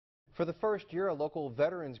For the first year, a local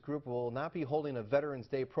veterans group will not be holding a Veterans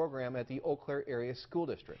Day program at the Eau Claire Area School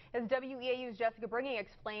District. As WEAU's Jessica Bringing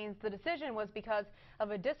explains, the decision was because of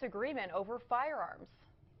a disagreement over firearms.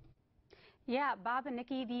 Yeah, Bob and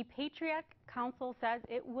Nikki, the Patriot Council says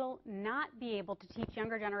it will not be able to teach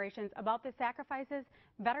younger generations about the sacrifices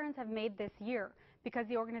veterans have made this year because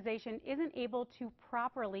the organization isn't able to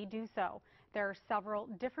properly do so. There are several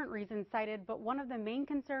different reasons cited, but one of the main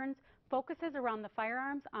concerns focuses around the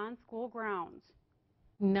firearms on school grounds.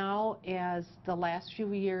 Now, as the last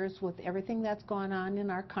few years, with everything that's gone on in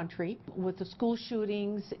our country, with the school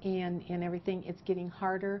shootings and everything, it's getting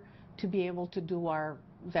harder to be able to do our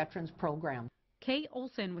veterans program. Kay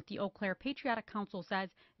Olson with the Eau Claire Patriotic Council says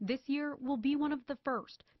this year will be one of the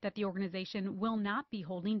first that the organization will not be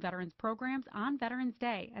holding veterans programs on Veterans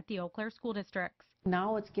Day at the Eau Claire school districts.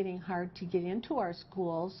 Now it's getting hard to get into our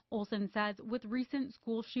schools. Olson says with recent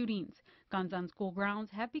school shootings, guns on school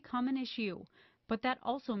grounds have become an issue. But that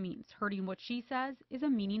also means hurting what she says is a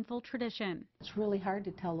meaningful tradition. It's really hard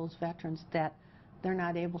to tell those veterans that they're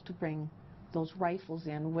not able to bring those rifles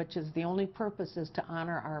in, which is the only purpose is to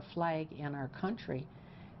honor our flag and our country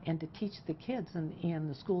and to teach the kids, and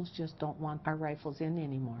the schools just don't want our rifles in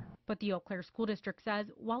anymore. But the Eau Claire School District says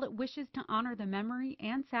while it wishes to honor the memory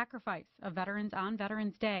and sacrifice of veterans on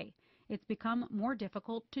Veterans Day, it's become more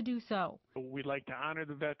difficult to do so. We like to honor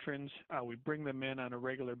the veterans. We bring them in on a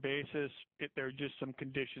regular basis. There are just some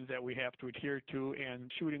conditions that we have to adhere to,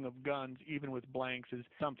 and shooting of guns, even with blanks, is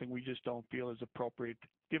something we just don't feel is appropriate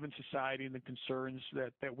given society and the concerns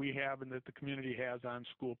that we have and that the community has on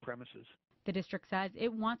school premises. The district says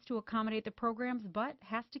it wants to accommodate the programs, but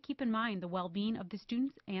has to keep in mind the well-being of the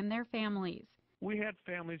students and their families. We had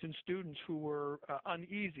families and students who were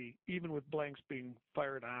uneasy, even with blanks being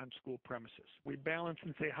fired on school premises. We balance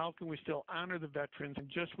and say, how can we still honor the veterans, and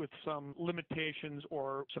just with some limitations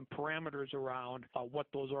or some parameters around what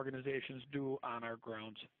those organizations do on our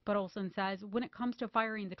grounds. But Olson says when it comes to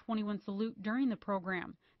firing the 21 salute during the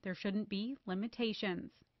program, there shouldn't be limitations.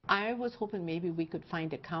 I was hoping maybe we could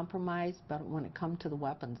find a compromise, but when it comes to the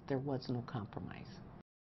weapons, there was no compromise.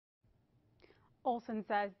 Olson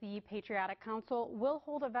says the Patriotic Council will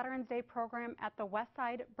hold a Veterans Day program at the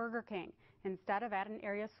Westside Burger King instead of at an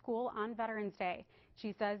area school on Veterans Day.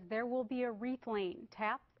 She says there will be a wreath lane,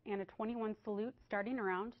 taps, and a 21 salute starting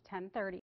around 10:30.